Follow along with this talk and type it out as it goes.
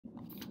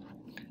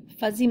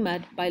Fuzzy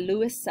Mud by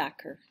Louis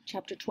Sachar,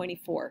 Chapter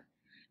 24.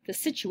 The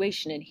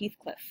Situation in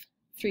Heathcliff,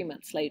 3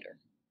 months later.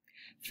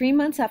 3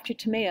 months after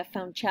Timea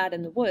found Chad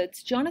in the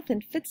woods,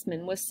 Jonathan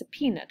Fitzman was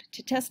subpoenaed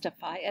to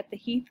testify at the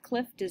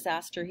Heathcliff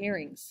disaster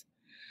hearings.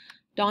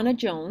 Donna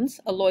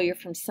Jones, a lawyer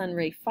from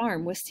Sunray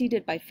Farm, was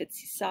seated by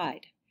Fitzy's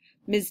side.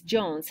 Ms.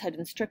 Jones had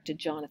instructed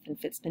Jonathan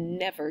Fitzman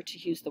never to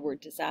use the word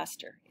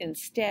disaster.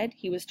 Instead,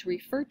 he was to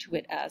refer to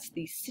it as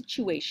the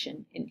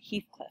situation in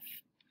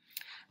Heathcliff.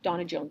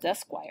 Donna Jones,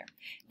 Esquire.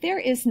 There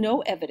is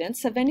no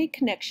evidence of any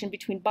connection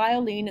between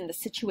Bioline and the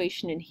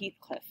situation in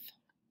Heathcliff.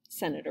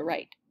 Senator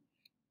Wright.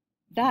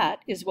 That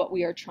is what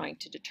we are trying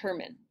to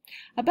determine.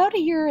 About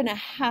 1.5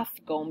 years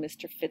ago,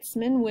 Mr.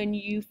 Fitzman, when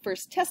you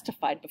first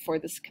testified before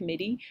this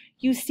committee,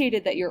 you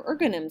stated that your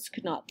organisms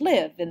could not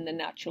live in the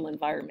natural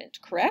environment,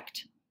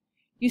 correct?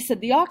 You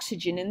said the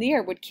oxygen in the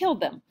air would kill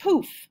them.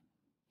 Poof!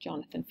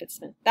 Jonathan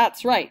Fitzman.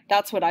 That's right.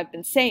 That's what I've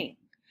been saying.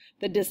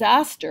 The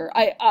disaster,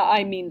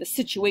 I mean the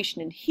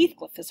situation in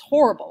Heathcliff is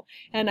horrible,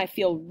 and I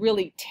feel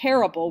really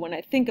terrible when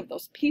I think of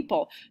those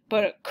people,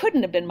 but it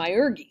couldn't have been my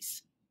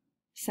ergies.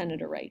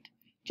 Senator Wright.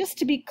 Just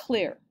to be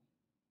clear,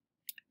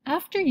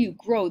 after you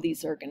grow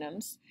these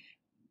organisms,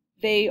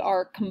 they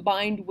are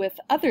combined with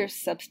other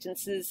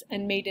substances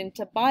and made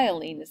into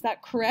bioline. Is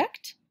that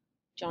correct?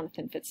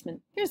 Jonathan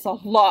Fitzman. There's a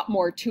lot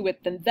more to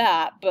it than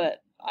that,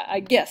 but I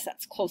guess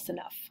that's close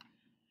enough.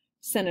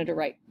 Senator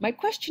Wright. My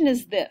question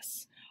is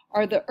this.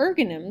 Are the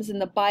ergonomims in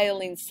the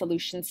bioline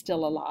solution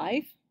still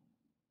alive?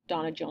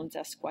 Donna Jones,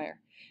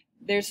 Esquire.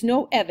 There's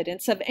no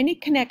evidence of any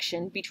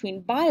connection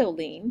between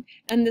bioline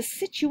and the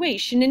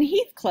situation in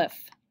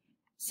Heathcliff.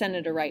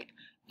 Senator Wright.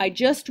 I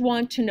just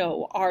want to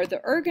know, are the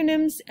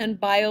ergonomims and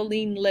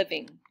bioline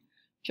living?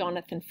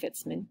 Jonathan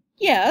Fitzman.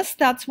 Yes,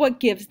 that's what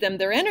gives them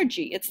their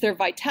energy. It's their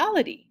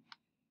vitality.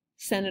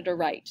 Senator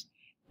Wright.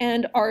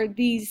 And are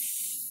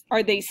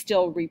they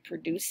still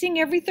reproducing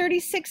every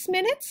 36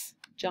 minutes?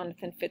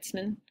 Jonathan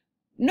Fitzman.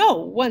 No,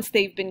 once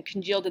they've been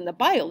congealed in the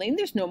bioline,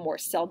 there's no more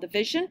cell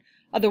division.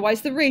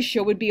 Otherwise, the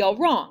ratio would be all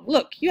wrong.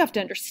 Look, you have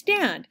to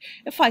understand.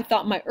 If I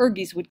thought my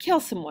ergies would kill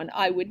someone,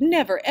 I would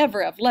never,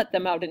 ever have let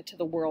them out into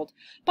the world.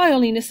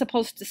 Bioline is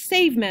supposed to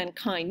save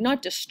mankind,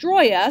 not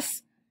destroy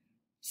us.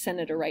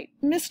 Senator Wright.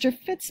 Mr.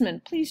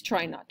 Fitzman, please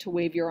try not to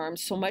wave your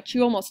arms so much.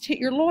 You almost hit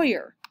your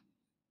lawyer.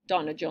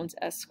 Donna Jones,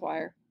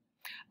 Esquire.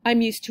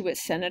 I'm used to it,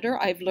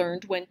 Senator. I've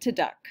learned when to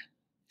duck.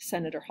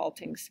 Senator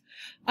Haltings.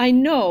 I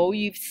know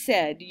you've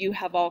said you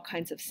have all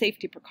kinds of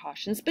safety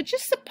precautions, but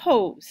just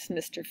suppose,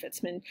 Mr.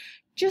 Fitzman,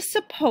 just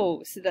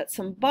suppose that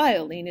some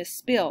bioline is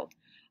spilled.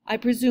 I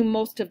presume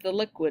most of the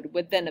liquid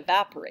would then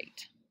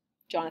evaporate.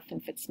 Jonathan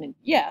Fitzman.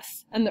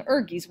 Yes, and the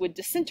ergies would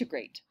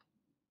disintegrate.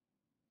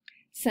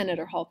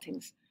 Senator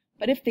Haltings.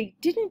 But if they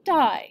didn't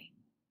die,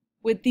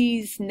 would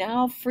these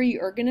now free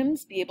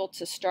ergonomims be able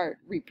to start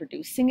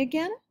reproducing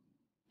again?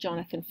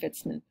 Jonathan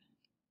Fitzman.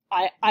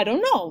 I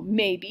don't know,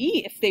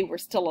 maybe if they were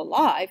still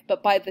alive,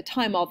 but by the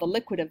time all the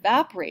liquid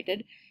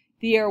evaporated,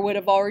 the air would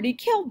have already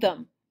killed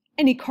them.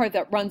 Any car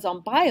that runs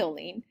on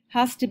bioline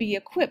has to be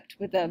equipped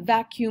with a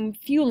vacuum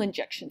fuel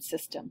injection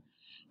system.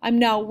 I'm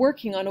now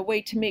working on a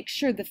way to make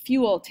sure the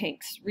fuel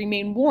tanks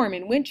remain warm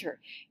in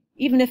winter,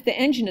 even if the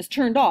engine is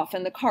turned off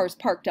and the car is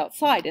parked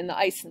outside in the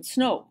ice and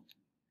snow.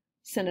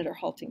 Senator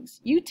Haltings.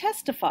 You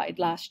testified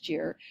last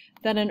year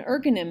that an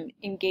ergonom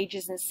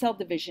engages in cell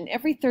division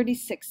every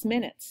 36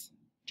 minutes.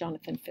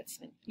 Jonathan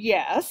Fitzman.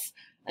 Yes,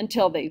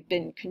 until they've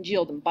been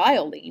congealed in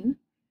bioline.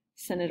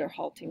 Senator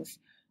Haltings.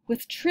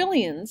 With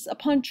trillions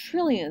upon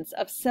trillions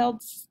of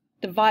cells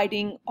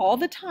dividing all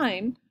the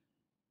time,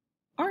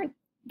 aren't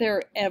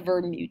there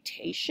ever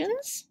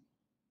mutations?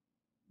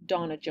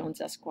 Donna Jones,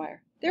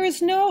 Esquire. There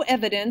is no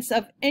evidence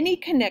of any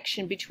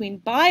connection between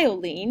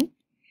bioline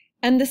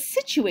and the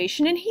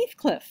situation in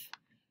Heathcliff.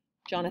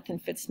 Jonathan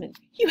Fitzman.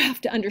 You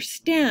have to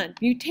understand,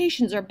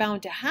 mutations are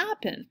bound to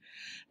happen.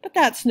 But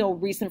that's no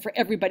reason for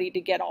everybody to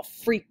get all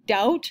freaked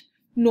out.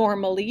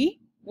 Normally,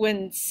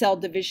 when cell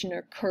division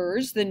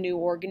occurs, the new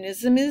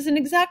organism is an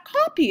exact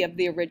copy of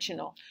the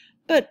original.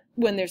 But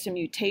when there's a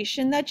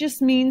mutation, that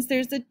just means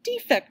there's a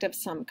defect of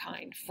some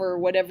kind. For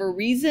whatever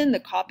reason, the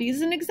copy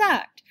isn't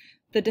exact.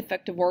 The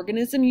defective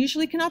organism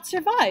usually cannot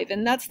survive,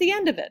 and that's the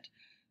end of it.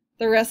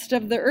 The rest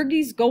of the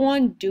ergies go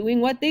on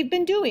doing what they've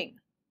been doing.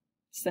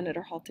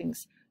 Senator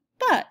Haltings.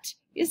 But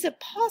is it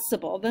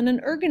possible that an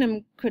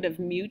ergonom could have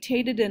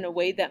mutated in a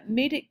way that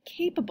made it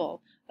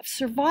capable of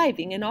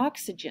surviving in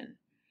oxygen?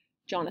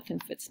 Jonathan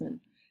Fitzman.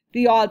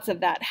 The odds of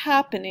that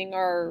happening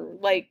are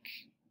like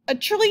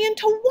 1,000,000,000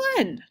 to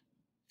 1.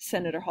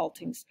 Senator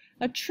Haltings.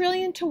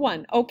 1,000,000,000 to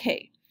 1.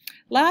 Okay.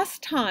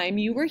 Last time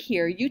you were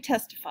here, you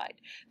testified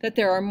that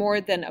there are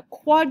more than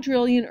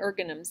 1,000,000,000,000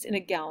 ergonomims in a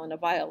gallon of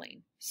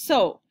bioline.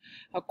 So,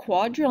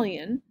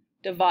 1,000,000,000,000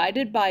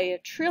 divided by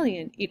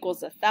 1,000,000,000,000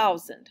 equals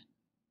 1,000.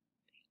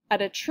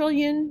 At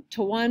 1,000,000,000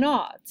 to 1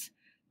 odds,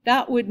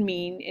 that would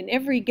mean in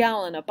every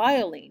gallon of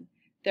bioline,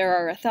 there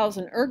are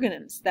 1,000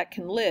 ergonomims that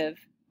can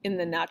live in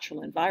the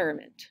natural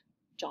environment.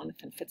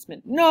 Jonathan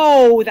Fitzman.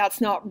 No,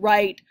 that's not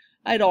right.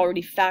 I'd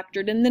already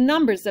factored in the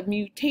numbers of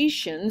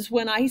mutations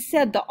when I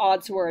said the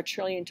odds were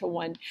 1,000,000,000,000 to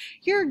 1.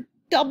 You're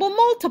double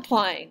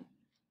multiplying.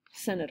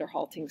 Senator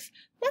Haltings,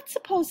 let's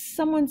suppose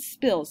someone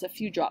spills a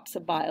few drops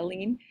of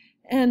bioline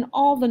and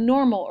all the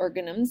normal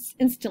organisms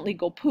instantly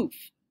go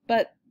poof.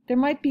 But there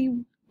might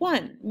be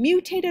one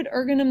mutated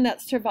organism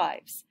that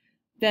survives.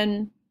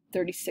 Then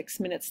 36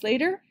 minutes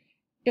later,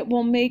 it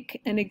will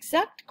make an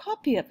exact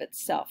copy of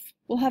itself.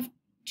 We'll have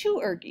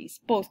two ergies,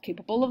 both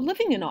capable of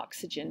living in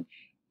oxygen.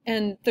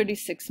 And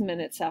 36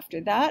 minutes after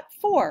that,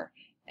 4.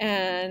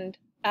 And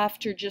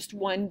after just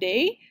one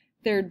day,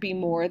 there'd be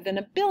more than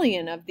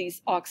 1,000,000,000 of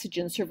these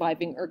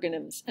oxygen-surviving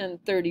organisms.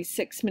 And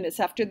 36 minutes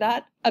after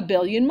that,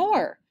 1,000,000,000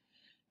 more.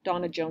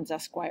 Donna Jones,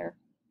 Esquire.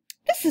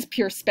 This is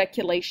pure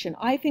speculation.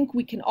 I think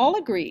we can all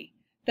agree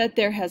that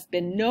there has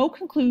been no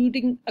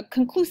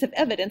conclusive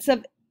evidence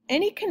of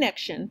any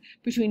connection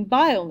between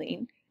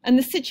bioline and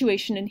the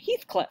situation in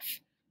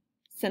Heathcliff.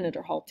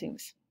 Senator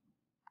Haltings.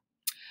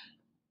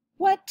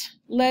 What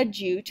led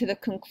you to the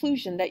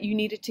conclusion that you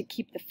needed to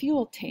keep the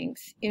fuel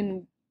tanks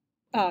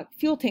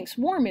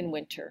warm in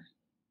winter?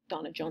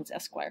 Donna Jones,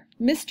 Esquire.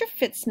 Mr.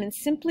 Fitzman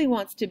simply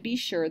wants to be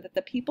sure that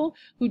the people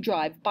who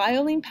drive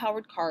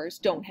bioline-powered cars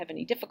don't have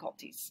any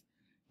difficulties.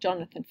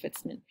 Jonathan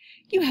Fitzman.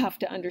 You have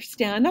to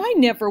understand, I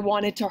never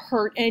wanted to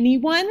hurt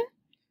anyone.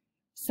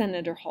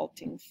 Senator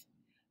Haltings.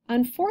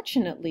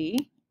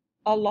 Unfortunately,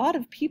 a lot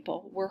of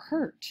people were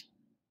hurt.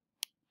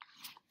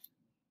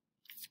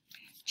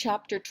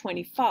 Chapter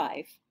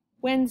 25,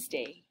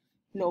 Wednesday,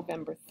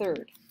 November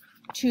 3rd,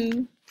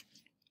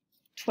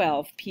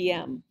 2:12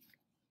 p.m.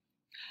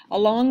 A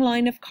long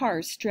line of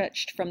cars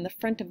stretched from the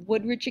front of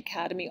Woodridge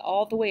Academy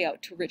all the way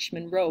out to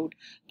Richmond Road,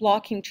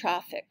 blocking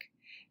traffic.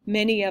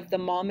 Many of the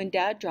mom and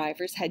dad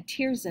drivers had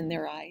tears in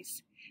their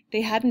eyes.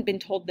 They hadn't been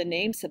told the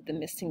names of the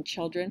missing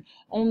children,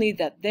 only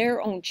that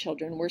their own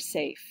children were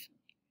safe.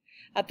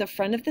 At the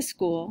front of the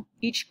school,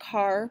 each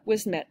car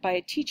was met by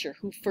a teacher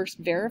who first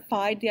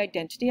verified the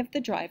identity of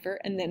the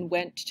driver and then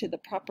went to the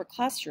proper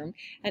classroom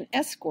and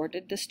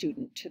escorted the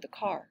student to the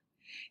car.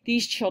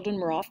 These children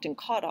were often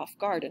caught off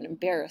guard and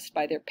embarrassed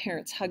by their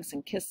parents' hugs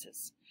and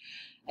kisses.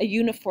 A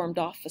uniformed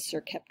officer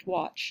kept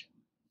watch.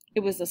 It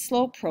was a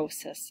slow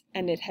process,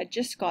 and it had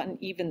just gotten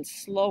even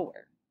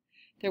slower.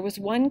 There was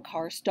one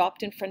car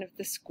stopped in front of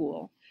the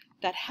school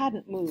that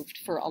hadn't moved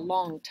for a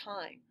long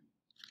time.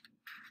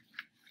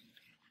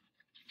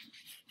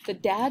 The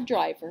dad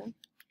driver,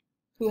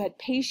 who had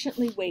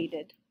patiently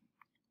waited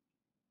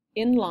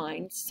in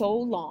line so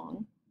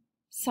long,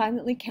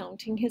 silently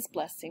counting his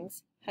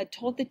blessings, had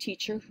told the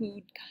teacher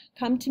who'd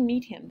come to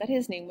meet him that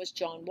his name was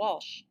John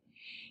Walsh.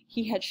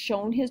 He had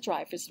shown his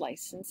driver's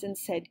license and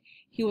said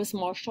he was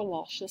Marshall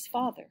Walsh's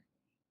father.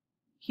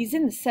 He's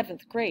in the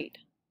 7th grade.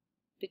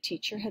 The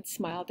teacher had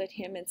smiled at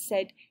him and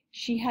said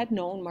she had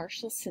known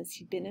Marshall since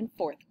he'd been in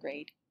 4th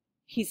grade.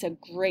 He's a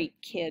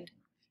great kid.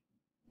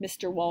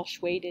 Mr.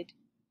 Walsh waited.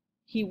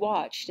 He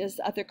watched as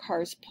other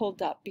cars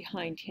pulled up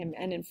behind him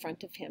and in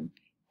front of him.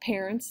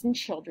 Parents and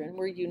children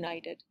were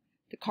united.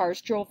 The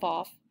cars drove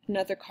off, and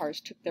other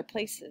cars took their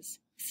places.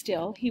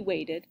 Still, he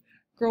waited,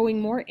 growing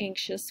more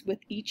anxious with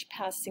each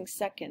passing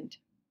second.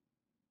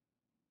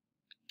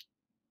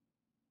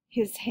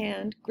 His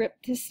hand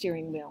gripped his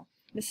steering wheel.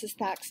 Mrs.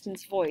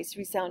 Thaxton's voice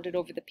resounded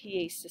over the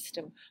PA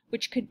system,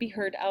 which could be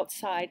heard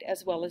outside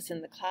as well as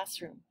in the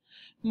classroom.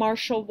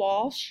 Marshall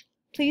Walsh,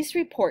 please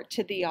report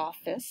to the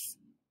office.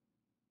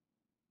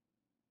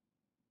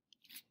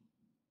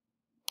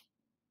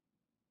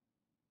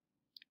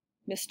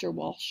 Mr.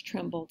 Walsh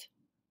trembled.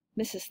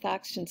 Mrs.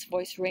 Thaxton's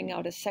voice rang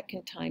out a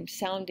second time,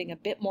 sounding a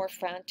bit more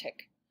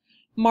frantic.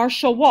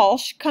 Marshall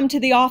Walsh, come to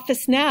the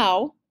office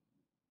now.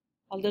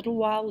 A little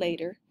while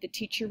later, the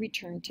teacher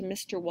returned to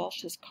Mr.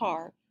 Walsh's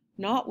car,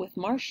 not with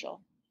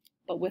Marshall,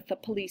 but with a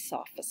police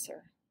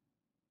officer.